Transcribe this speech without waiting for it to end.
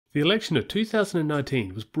The election of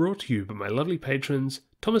 2019 was brought to you by my lovely patrons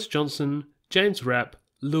Thomas Johnson, James Rapp,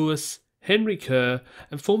 Lewis, Henry Kerr,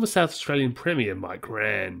 and former South Australian Premier Mike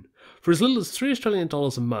Rann. For as little as $3 Australian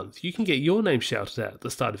a month, you can get your name shouted out at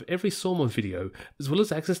the start of every Sawmon video, as well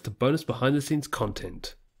as access to bonus behind-the-scenes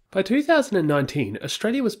content. By 2019,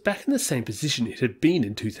 Australia was back in the same position it had been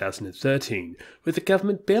in 2013, with the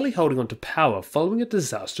government barely holding on to power following a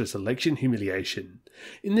disastrous election humiliation.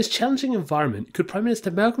 In this challenging environment, could Prime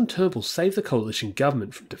Minister Malcolm Turnbull save the coalition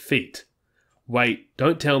government from defeat? Wait,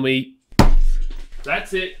 don't tell me.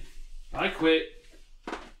 That's it. I quit.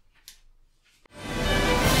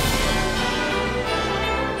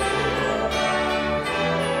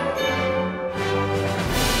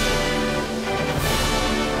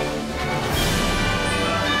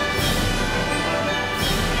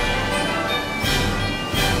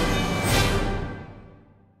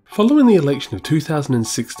 Following the election of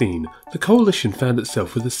 2016, the coalition found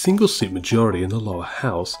itself with a single-seat majority in the lower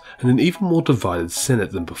house and an even more divided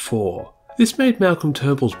Senate than before. This made Malcolm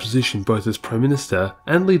Turnbull's position both as Prime Minister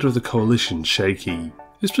and leader of the coalition shaky.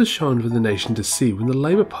 This was shown for the nation to see when the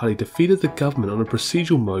Labour Party defeated the government on a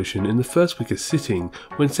procedural motion in the first week of sitting,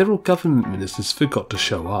 when several government ministers forgot to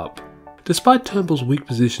show up. Despite Turnbull's weak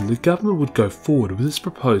position, the government would go forward with its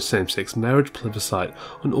proposed same-sex marriage plebiscite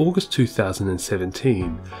on August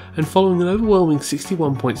 2017, and following an overwhelming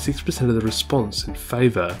 61.6% of the response in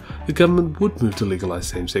favour, the government would move to legalise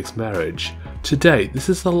same-sex marriage. To date, this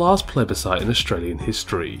is the last plebiscite in Australian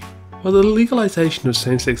history. While the legalisation of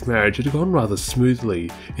same-sex marriage had gone rather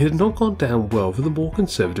smoothly, it had not gone down well for the more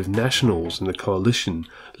conservative Nationals in the coalition,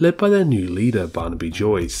 led by their new leader Barnaby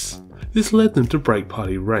Joyce. This led them to break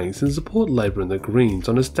party ranks and support Labour and the Greens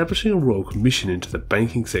on establishing a royal commission into the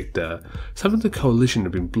banking sector, something the coalition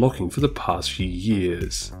had been blocking for the past few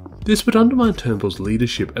years. This would undermine Turnbull's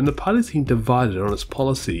leadership, and the party seemed divided on its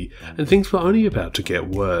policy, and things were only about to get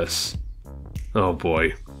worse. Oh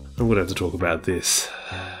boy, I'm going to have to talk about this.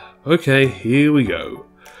 Okay, here we go.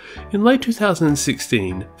 In late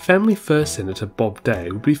 2016, Family First Senator Bob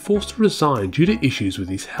Day would be forced to resign due to issues with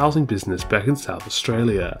his housing business back in South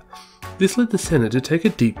Australia. This led the Senate to take a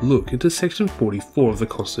deep look into Section 44 of the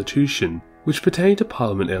Constitution, which pertained to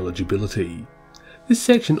Parliament eligibility. This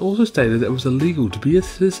section also stated that it was illegal to be a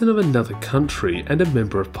citizen of another country and a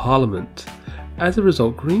Member of Parliament. As a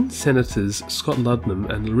result, Greens Senators Scott Ludlam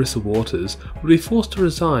and Larissa Waters would be forced to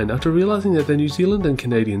resign after realising that their New Zealand and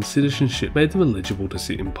Canadian citizenship made them eligible to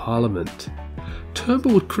sit in Parliament.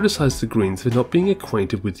 Turnbull would criticise the Greens for not being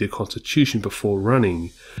acquainted with the Constitution before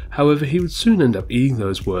running. However, he would soon end up eating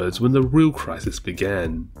those words when the real crisis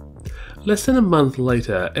began. Less than a month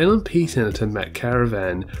later, LNP Senator Matt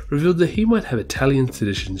Caravan revealed that he might have Italian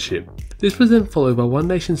citizenship. This was then followed by One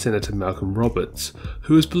Nation Senator Malcolm Roberts,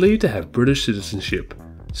 who was believed to have British citizenship.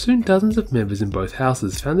 Soon dozens of members in both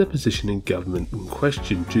houses found their position in government in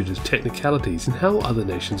question due to technicalities in how other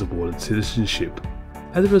nations awarded citizenship.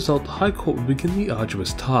 As a result, the High Court would begin the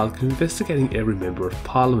arduous task of investigating every Member of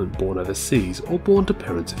Parliament born overseas or born to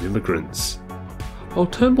parents of immigrants. While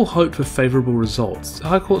Turnbull hoped for favourable results, the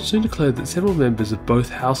High Court soon declared that several members of both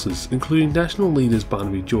houses, including National leaders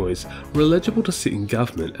Barnaby Joyce, were eligible to sit in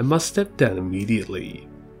government and must step down immediately.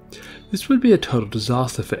 This would be a total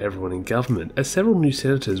disaster for everyone in government, as several new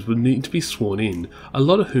senators would need to be sworn in, a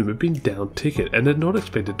lot of whom had been down ticket and had not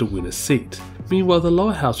expected to win a seat. Meanwhile, the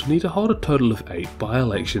lower house would need to hold a total of 8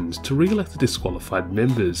 by-elections to re-elect the disqualified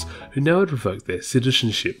members, who now had revoked their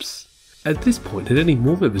citizenships. At this point, had any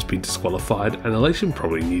more members been disqualified, an election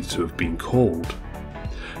probably needed to have been called.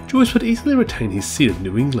 Joyce would easily retain his seat of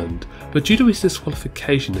New England, but due to his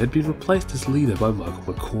disqualification had been replaced as leader by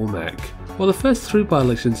Michael McCormack. While the first 3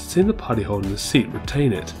 by-elections had seen the party holding the seat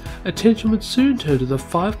retain it, attention would soon turn to the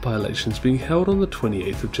 5 by-elections being held on the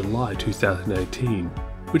 28th of July 2018,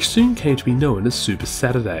 which soon came to be known as Super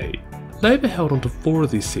Saturday. Labour held on to 4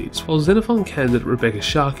 of these seats, while Xenophon candidate Rebecca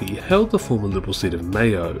Sharkey held the former Liberal seat of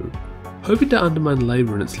Mayo. Hoping to undermine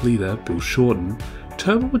Labour and its leader, Bill Shorten,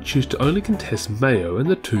 Turnbull would choose to only contest Mayo and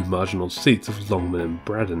the 2 marginal seats of Longman and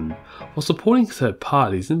Braddon, while supporting third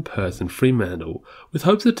parties in Perth and Fremantle, with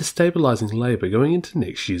hopes of destabilising Labour going into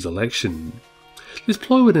next year's election. This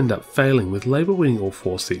ploy would end up failing, with Labour winning all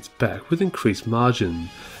 4 seats back with increased margin,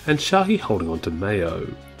 and Sharkey holding on to Mayo.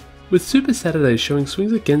 With Super Saturday showing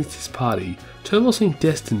swings against his party, Turnbull seemed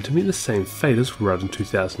destined to meet the same fate as Rudd in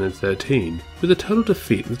 2013, with a total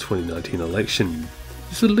defeat in the 2019 election.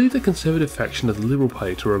 This would lead the Conservative faction of the Liberal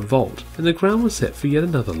Party to revolt, and the ground was set for yet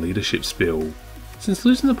another leadership spill. Since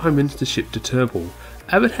losing the Prime Ministership to Turnbull,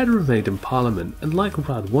 Abbott had remained in Parliament and, like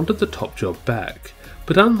Rudd, wanted the top job back.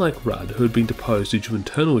 But unlike Rudd, who had been deposed due to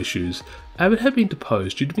internal issues, Abbott had been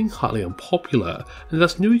deposed due to being highly unpopular and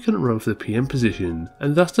thus knew he couldn't run for the PM position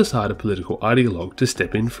and thus decided a political ideologue to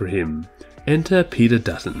step in for him. Enter Peter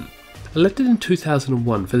Dutton. Elected in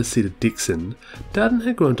 2001 for the seat of Dixon, Dutton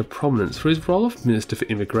had grown to prominence for his role of Minister for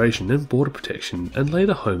Immigration and Border Protection and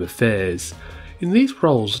later Home Affairs. In these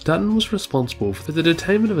roles, Dutton was responsible for the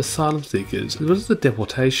detainment of asylum seekers as well as the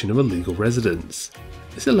deportation of illegal residents.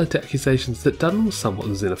 This led to accusations that Dutton was somewhat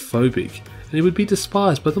xenophobic, and he would be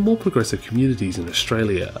despised by the more progressive communities in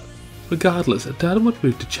Australia. Regardless, Dutton would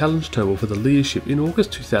move to challenge Turnbull for the leadership in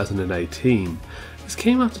August 2018. This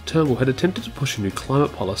came after Turnbull had attempted to push a new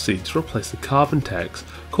climate policy to replace the carbon tax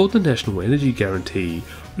called the National Energy Guarantee,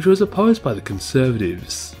 which was opposed by the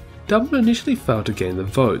Conservatives. Dutton initially failed to gain the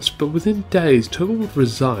votes, but within days Turnbull would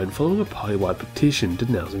resign following a party-wide petition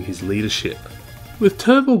denouncing his leadership. With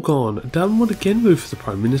Turnbull gone, Dutton would again move for the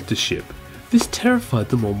Prime Ministership. This terrified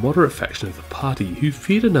the more moderate faction of the party, who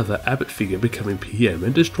feared another Abbott figure becoming PM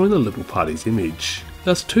and destroying the Liberal Party's image.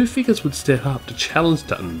 Thus, two figures would step up to challenge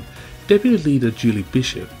Dutton: Deputy Leader Julie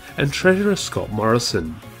Bishop and Treasurer Scott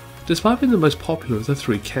Morrison. Despite being the most popular of the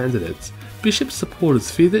three candidates, Bishop's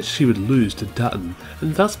supporters feared that she would lose to Dutton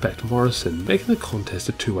and thus backed Morrison, making the contest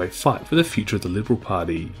a two-way fight for the future of the Liberal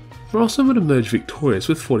Party. Morrison would emerge victorious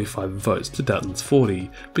with 45 votes to Dutton's 40,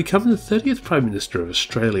 becoming the 30th Prime Minister of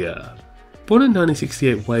Australia. Born in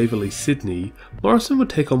 1968 Waverley, Sydney, Morrison would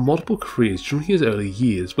take on multiple careers during his early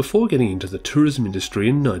years before getting into the tourism industry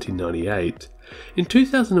in 1998. In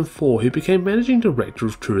 2004 he became Managing Director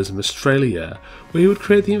of Tourism Australia, where he would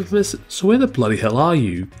create the infamous "So where the bloody hell are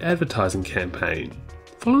you?" advertising campaign.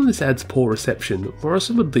 Following this ad's poor reception,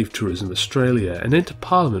 Morrison would leave Tourism Australia and enter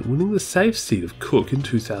Parliament, winning the safe seat of Cook in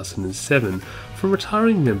 2007 from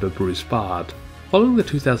retiring member Bruce Bard. Following the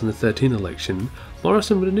 2013 election,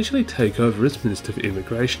 Morrison would initially take over as Minister for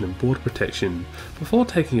Immigration and Border Protection, before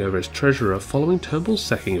taking over as Treasurer following Turnbull's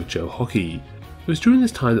sacking of Joe Hockey. It was during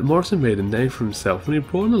this time that Morrison made a name for himself when he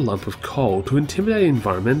brought in a lump of coal to intimidate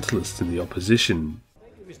environmentalists in the opposition.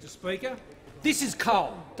 Thank you, Mr. Speaker. This is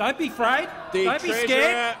coal. Don't be afraid. Don't be Treasurer,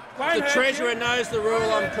 scared. the Treasurer knows the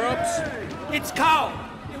rule on crops. It's coal.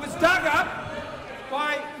 It was dug up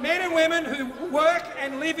by men and women who work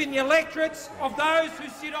and live in the electorates of those who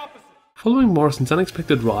sit opposite. Following Morrison's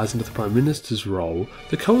unexpected rise into the Prime Minister's role,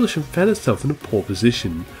 the coalition found itself in a poor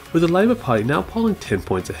position, with the Labour Party now polling 10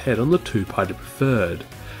 points ahead on the two-party preferred.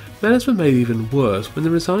 Matters were made even worse when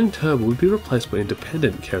the resigning Turnbull would be replaced by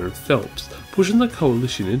independent Karen Phelps, pushing the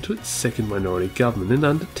coalition into its second minority government in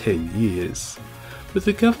under 10 years. With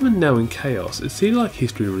the government now in chaos, it seemed like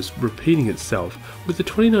history was repeating itself, with the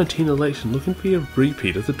 2019 election looking to be a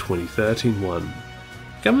repeat of the 2013 one.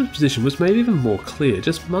 The government's position was made even more clear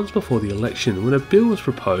just months before the election when a bill was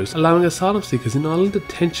proposed allowing asylum seekers in island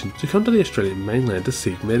detention to come to the Australian mainland to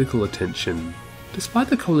seek medical attention. Despite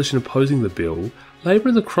the coalition opposing the bill, Labour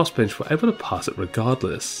and the crossbench were able to pass it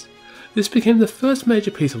regardless. This became the first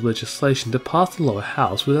major piece of legislation to pass the lower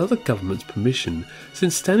house without the government's permission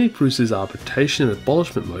since Stanley Bruce's arbitration and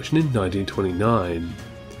abolishment motion in 1929.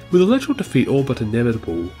 With electoral defeat all but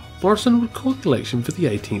inevitable, Morrison would call the election for the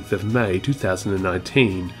 18th of May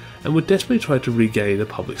 2019 and would desperately try to regain the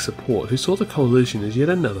public support who saw the coalition as yet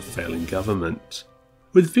another failing government.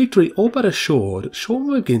 With victory all but assured, Shaw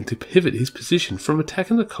would begin to pivot his position from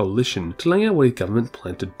attacking the coalition to laying out what his government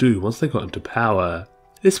planned to do once they got into power.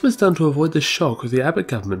 This was done to avoid the shock the Abbott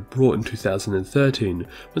government brought in 2013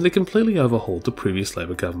 when they completely overhauled the previous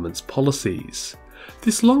Labour government's policies.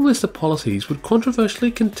 This long list of policies would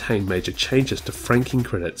controversially contain major changes to franking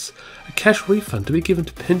credits, a cash refund to be given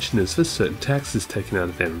to pensioners for certain taxes taken out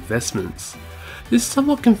of their investments. This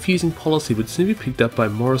somewhat confusing policy would soon be picked up by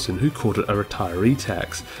Morrison, who called it a retiree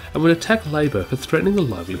tax, and would attack Labour for threatening the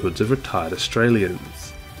livelihoods of retired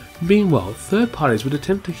Australians. Meanwhile, third parties would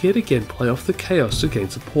attempt to yet again play off the chaos to gain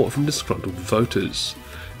support from disgruntled voters.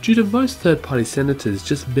 Due to most third-party senators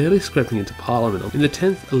just barely scraping into Parliament in the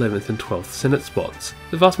 10th, 11th and 12th Senate spots,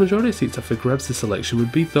 the vast majority of seats up for grabs this election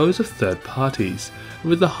would be those of third parties, and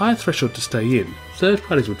with the high threshold to stay in, third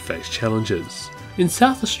parties would face challenges. In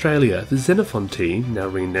South Australia, the Xenophon team, now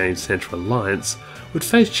renamed Centre Alliance, would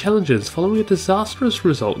face challenges following a disastrous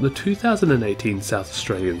result in the 2018 South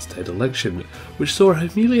Australian state election, which saw a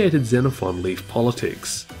humiliated Xenophon leave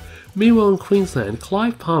politics. Meanwhile in Queensland,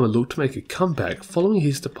 Clive Palmer looked to make a comeback following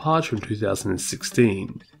his departure in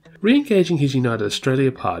 2016. Re-engaging his United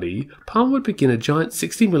Australia party, Palmer would begin a giant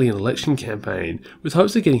 $60 million election campaign with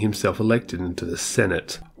hopes of getting himself elected into the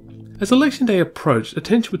Senate. As election day approached,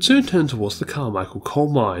 attention would soon turn towards the Carmichael coal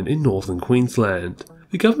mine in northern Queensland.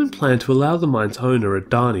 The government planned to allow the mine's owner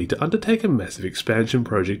Adani to undertake a massive expansion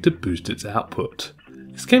project to boost its output.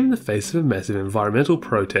 This came in the face of a massive environmental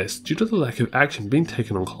protest due to the lack of action being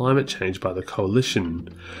taken on climate change by the coalition.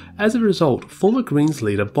 As a result, former Greens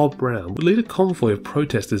leader Bob Brown would lead a convoy of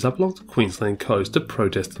protesters up along the Queensland coast to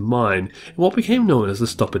protest the mine in what became known as the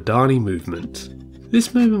Stop Adani movement.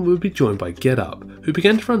 This movement would be joined by Get Up, who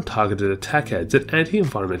began to run targeted attack ads at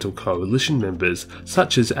anti-environmental coalition members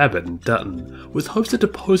such as Abbott and Dutton, with hopes of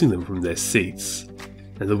deposing them from their seats.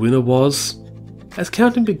 And the winner was... As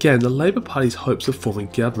counting began, the Labour Party's hopes of forming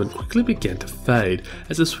government quickly began to fade,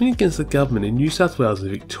 as the swing against the government in New South Wales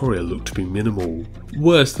and Victoria looked to be minimal.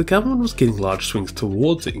 Worse, the government was getting large swings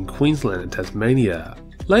towards it in Queensland and Tasmania.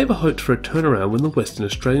 Labour hoped for a turnaround when the Western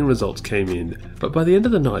Australian results came in, but by the end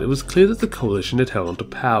of the night it was clear that the coalition had held on to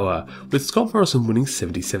power, with Scott Morrison winning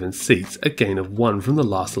 77 seats, a gain of 1 from the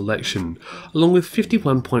last election, along with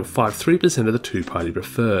 51.53% of the two-party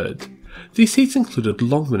preferred. These seats included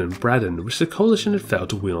Longman and Braddon, which the coalition had failed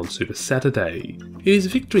to win on Super Saturday. In his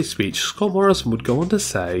victory speech, Scott Morrison would go on to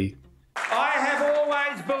say, "I have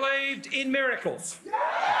always believed in miracles."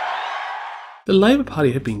 The Labour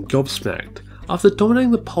Party had been gobsmacked. After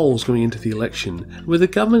dominating the polls going into the election, and with the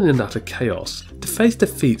government in utter chaos, to face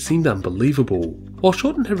defeat seemed unbelievable. While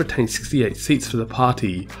Shorten had retained 68 seats for the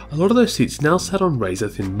party, a lot of those seats now sat on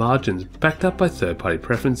razor-thin margins backed up by third-party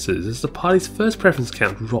preferences, as the party's first preference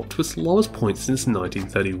count dropped to its lowest point since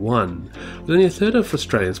 1931, with only a third of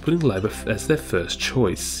Australians putting Labour as their first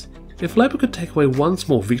choice. If Labour could take away one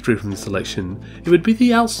small victory from this election, it would be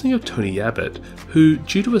the ousting of Tony Abbott, who,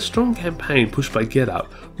 due to a strong campaign pushed by Get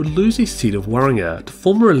Up, would lose his seat of Warringah to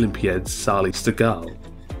former Olympiad Sali Stegall.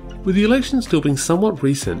 With the election still being somewhat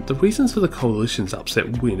recent, the reasons for the coalition's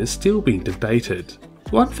upset win is still being debated.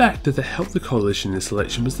 One factor that helped the coalition in this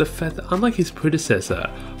election was the fact that, unlike his predecessor,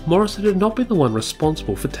 Morrison had not been the one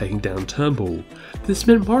responsible for taking down Turnbull. This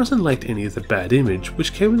meant Morrison lacked any of the bad image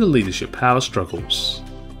which came with the leadership power struggles.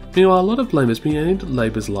 Meanwhile, a lot of blame has been aimed at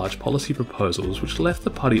Labour's large policy proposals, which left the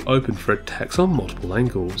party open for attacks on multiple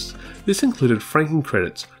angles. This included franking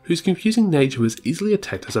credits, whose confusing nature was easily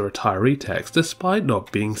attacked as a retiree tax despite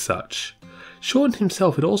not being such. Shorten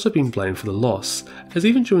himself had also been blamed for the loss, as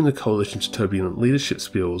even during the coalition's turbulent leadership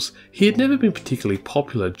spills, he had never been particularly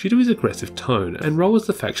popular due to his aggressive tone and role as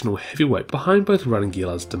the factional heavyweight behind both Rudd and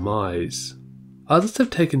Gillard's demise. Others have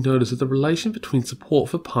taken notice of the relation between support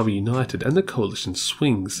for Palmer United and the coalition's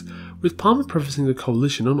swings, with Palmer prefacing the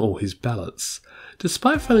coalition on all his ballots.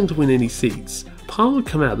 Despite failing to win any seats, Palmer would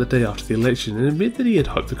come out the day after the election and admit that he had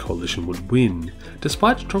hoped the coalition would win,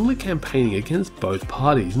 despite strongly campaigning against both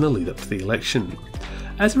parties in the lead up to the election.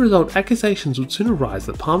 As a result, accusations would soon arise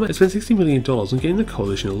that Palmer had spent $60 million on getting the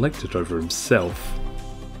coalition elected over himself.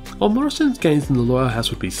 While Morrison's gains in the Lower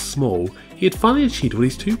House would be small, he had finally achieved what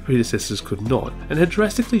his two predecessors could not, and had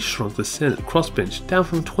drastically shrunk the Senate crossbench down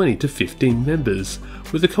from 20 to 15 members,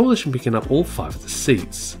 with the coalition picking up all 5 of the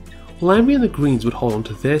seats. While Amby and the Greens would hold on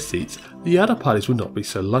to their seats, the other parties would not be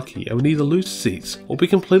so lucky and would either lose seats or be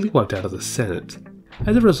completely wiped out of the Senate.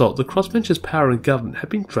 As a result, the crossbench's power in government had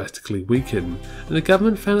been drastically weakened, and the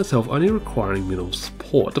government found itself only requiring minimal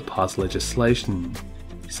support to pass legislation.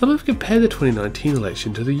 Some have compared the 2019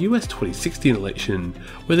 election to the US 2016 election,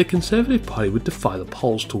 where the Conservative Party would defy the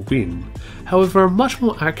polls to win. However, a much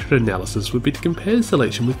more accurate analysis would be to compare this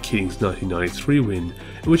election with Keating's 1993 win,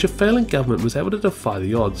 in which a failing government was able to defy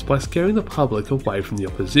the odds by scaring the public away from the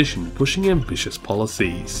opposition pushing ambitious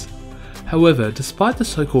policies. However, despite the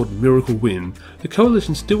so-called miracle win, the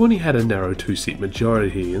coalition still only had a narrow 2-seat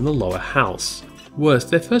majority in the lower house. Worse,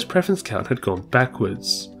 their first preference count had gone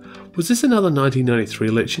backwards. Was this another 1993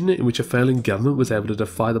 election in which a failing government was able to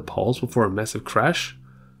defy the polls before a massive crash?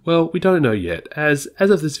 Well, we don't know yet, as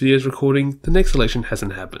of this video's recording, the next election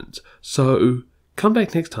hasn't happened. So, come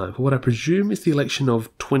back next time for what I presume is the election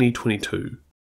of 2022.